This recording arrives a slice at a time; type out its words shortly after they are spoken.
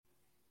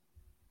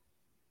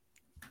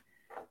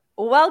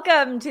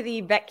Welcome to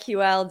the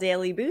BetQL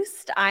Daily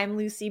Boost. I'm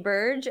Lucy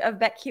Burge of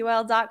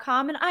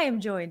BetQL.com, and I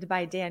am joined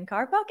by Dan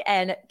Karpuk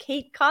and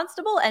Kate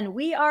Constable, and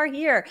we are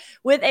here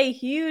with a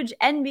huge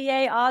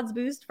NBA odds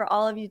boost for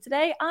all of you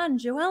today on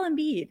Joel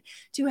Embiid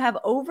to have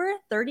over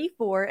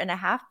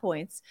 34.5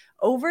 points,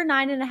 over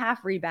 9.5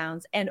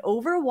 rebounds, and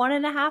over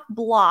 1.5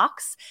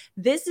 blocks.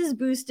 This is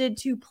boosted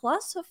to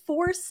plus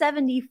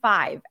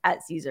 475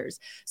 at Caesars.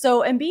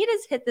 So Embiid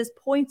has hit this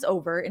points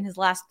over in his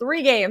last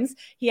 3 games.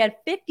 He had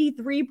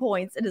 53 points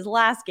in his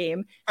last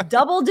game,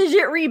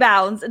 double-digit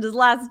rebounds in his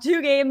last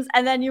 2 games,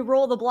 and then you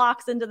roll the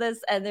blocks into this,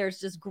 and there's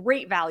just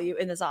great value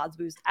in this odds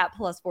boost at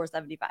plus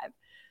 475.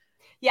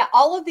 Yeah,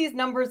 all of these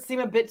numbers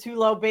seem a bit too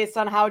low based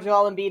on how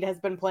Joel Embiid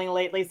has been playing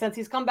lately. Since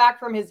he's come back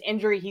from his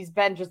injury, he's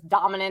been just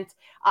dominant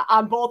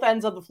on both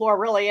ends of the floor,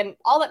 really. And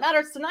all that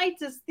matters tonight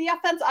is the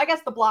offense, I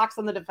guess the blocks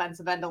on the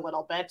defensive end a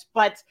little bit.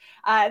 But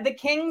the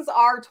Kings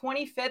are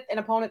 25th in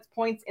opponents'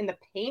 points in the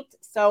paint.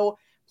 So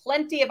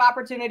plenty of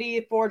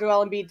opportunity for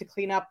Joel Embiid to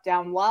clean up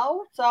down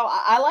low. So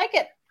I like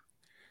it.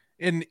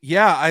 And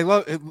yeah, I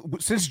love it.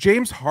 Since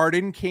James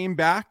Harden came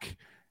back,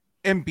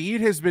 Embiid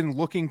has been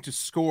looking to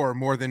score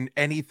more than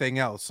anything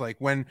else. Like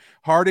when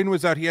Harden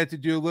was out, he had to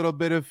do a little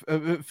bit of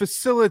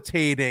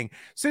facilitating.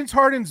 Since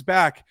Harden's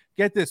back,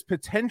 get this,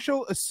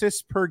 potential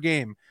assists per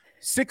game,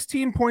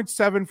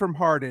 16.7 from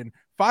Harden,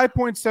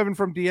 5.7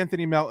 from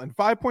DeAnthony Melton,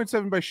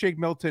 5.7 by Shake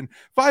Milton,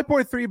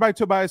 5.3 by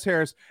Tobias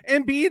Harris.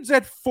 Embiid's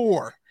at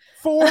 4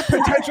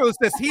 potential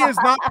assists. He is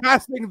not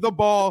passing the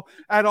ball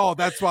at all.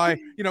 That's why,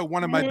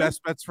 one of my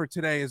best bets for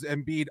today is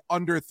Embiid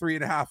under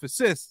 3.5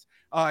 assists.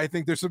 I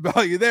think there's some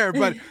value there,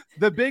 but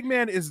the big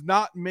man is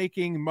not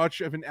making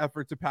much of an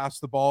effort to pass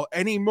the ball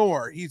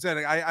anymore. He said,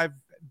 I've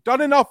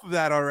done enough of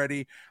that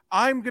already.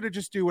 I'm going to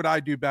just do what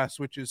I do best,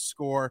 which is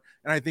score.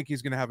 And I think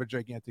he's going to have a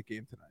gigantic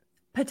game tonight.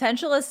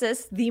 Potential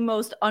assists, the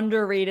most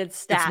underrated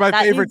stat. It's my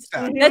favorite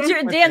stat. That's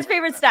Dan's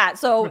favorite stat.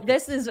 So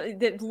this is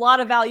a lot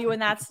of value in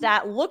that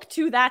stat. Look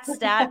to that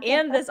stat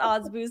and this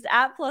odds boost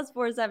at plus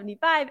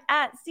 475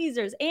 at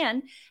Caesars,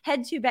 and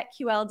head to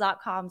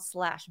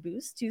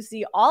betql.com/boost to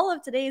see all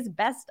of today's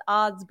best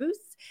odds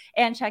boosts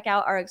and check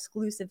out our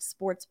exclusive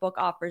sportsbook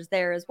offers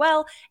there as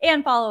well.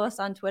 And follow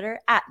us on Twitter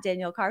at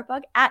Daniel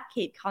Karpuk, at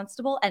Kate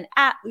Constable, and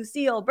at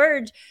Lucille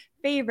Burge.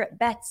 Favorite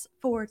bets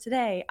for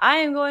today, I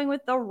am going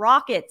with the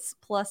Rockets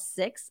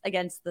 +6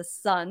 against the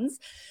Suns.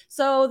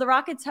 So the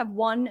Rockets have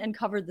won and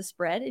covered the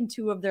spread in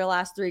 2 of their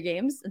last 3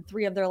 games and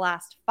 3 of their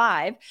last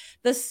 5.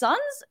 The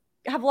Suns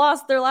have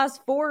lost their last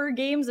 4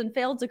 games and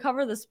failed to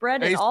cover the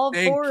spread in all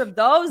 4 of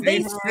those.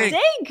 They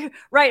stink.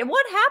 Right.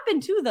 What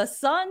happened to the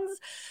Suns?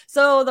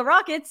 So the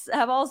Rockets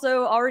have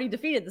also already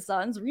defeated the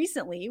Suns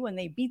recently when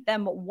they beat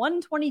them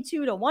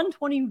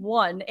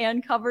 122-121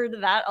 and covered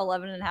that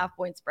 11.5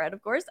 point spread,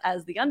 of course,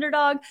 as the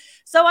underdog.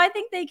 So I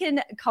think they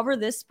can cover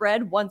this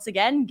spread once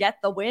again, get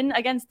the win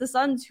against the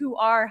Suns, who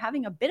are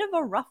having a bit of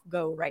a rough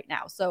go right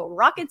now. So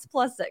Rockets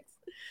 +6.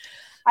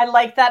 I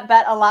like that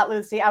bet a lot,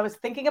 Lucy. I was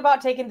thinking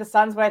about taking the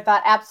Suns, but I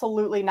thought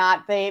absolutely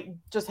not. They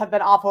just have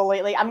been awful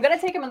lately. I'm going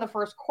to take them in the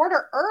first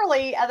quarter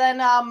early and then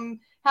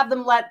have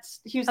them let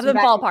Houston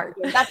fall apart.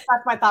 That's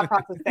my thought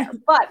process there.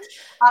 But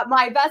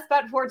my best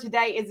bet for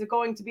today is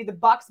going to be the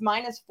Bucks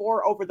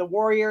 -4 over the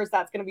Warriors.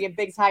 That's going to be a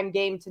big time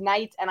game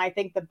tonight, and I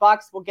think the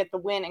Bucks will get the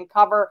win and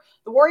cover.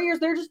 The Warriors,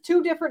 they're just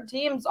 2 different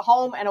teams,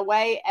 home and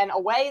away. And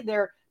away,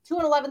 they're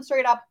 2-11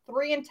 straight up,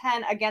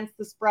 3-10 against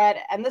the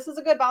spread. And this is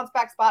a good bounce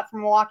back spot for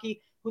Milwaukee,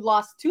 who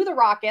lost to the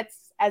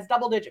Rockets as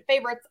double-digit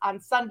favorites on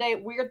Sunday.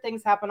 Weird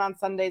things happen on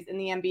Sundays in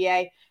the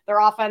NBA. Their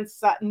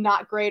offense,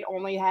 not great,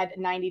 only had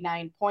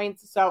 99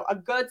 points. So a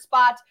good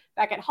spot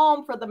back at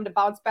home for them to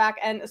bounce back,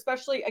 and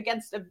especially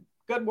against a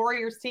good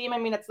Warriors team. I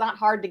mean, it's not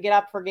hard to get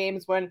up for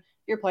games when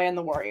you're playing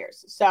the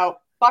Warriors. So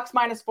Bucks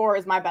 -4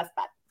 is my best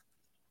bet.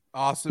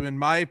 Awesome. And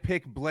my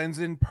pick blends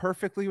in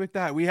perfectly with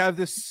that. We have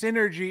this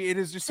synergy. It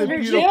is just a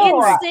Synergy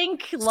beautiful in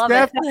sync. Love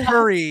Steph it.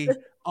 Curry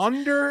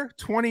under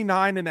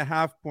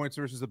 29.5 points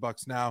versus the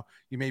Bucks. Now,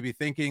 you may be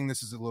thinking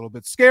this is a little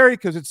bit scary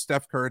because it's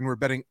Steph Curry and we're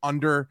betting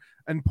under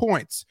and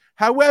points.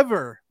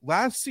 However,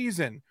 last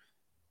season,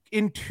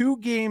 in 2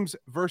 games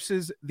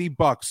versus the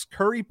Bucks,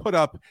 Curry put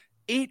up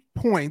 8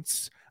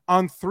 points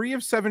on 3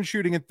 of 7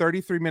 shooting in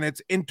 33 minutes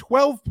and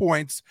 12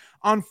 points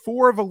on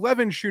 4 of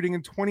 11 shooting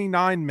in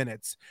 29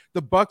 minutes.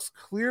 The Bucks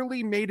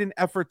clearly made an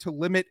effort to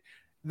limit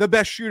the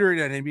best shooter in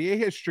NBA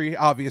history,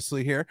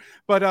 obviously here.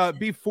 But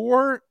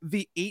before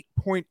the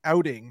 8-point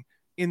outing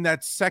in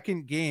that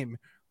second game,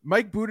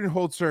 Mike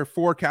Budenholzer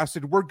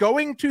forecasted, we're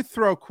going to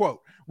throw,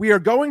 quote, we are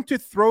going to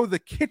throw the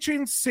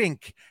kitchen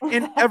sink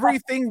in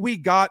everything we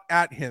got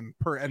at him,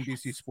 per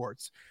NBC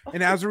Sports.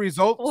 And as a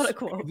result,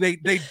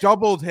 they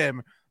doubled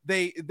him.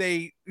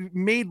 They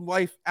made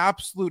life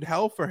absolute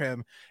hell for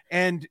him,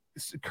 and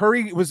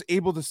Curry was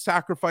able to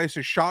sacrifice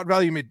his shot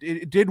value.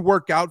 It did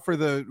work out for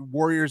the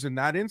Warriors in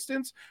that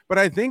instance, but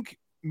I think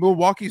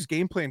Milwaukee's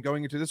game plan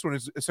going into this one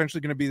is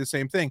essentially going to be the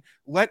same thing.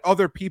 Let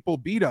other people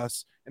beat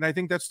us, and I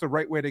think that's the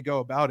right way to go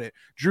about it.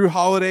 Drew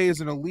Holiday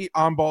is an elite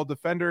on-ball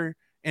defender.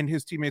 and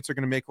his teammates are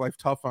going to make life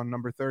tough on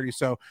number 30.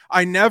 So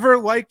I never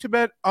like to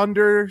bet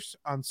unders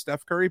on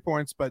Steph Curry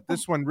points, but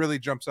this one really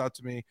jumps out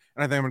to me,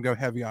 and I think I'm going to go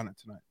heavy on it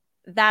tonight.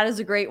 That is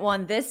a great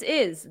one. This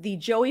is the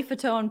Joey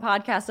Fatone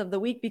podcast of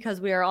the week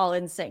because we are all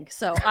in sync.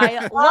 So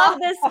I love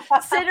this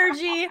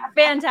synergy.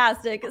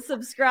 Fantastic.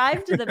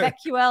 Subscribe to the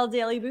BetQL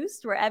Daily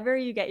Boost wherever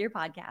you get your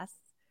podcasts.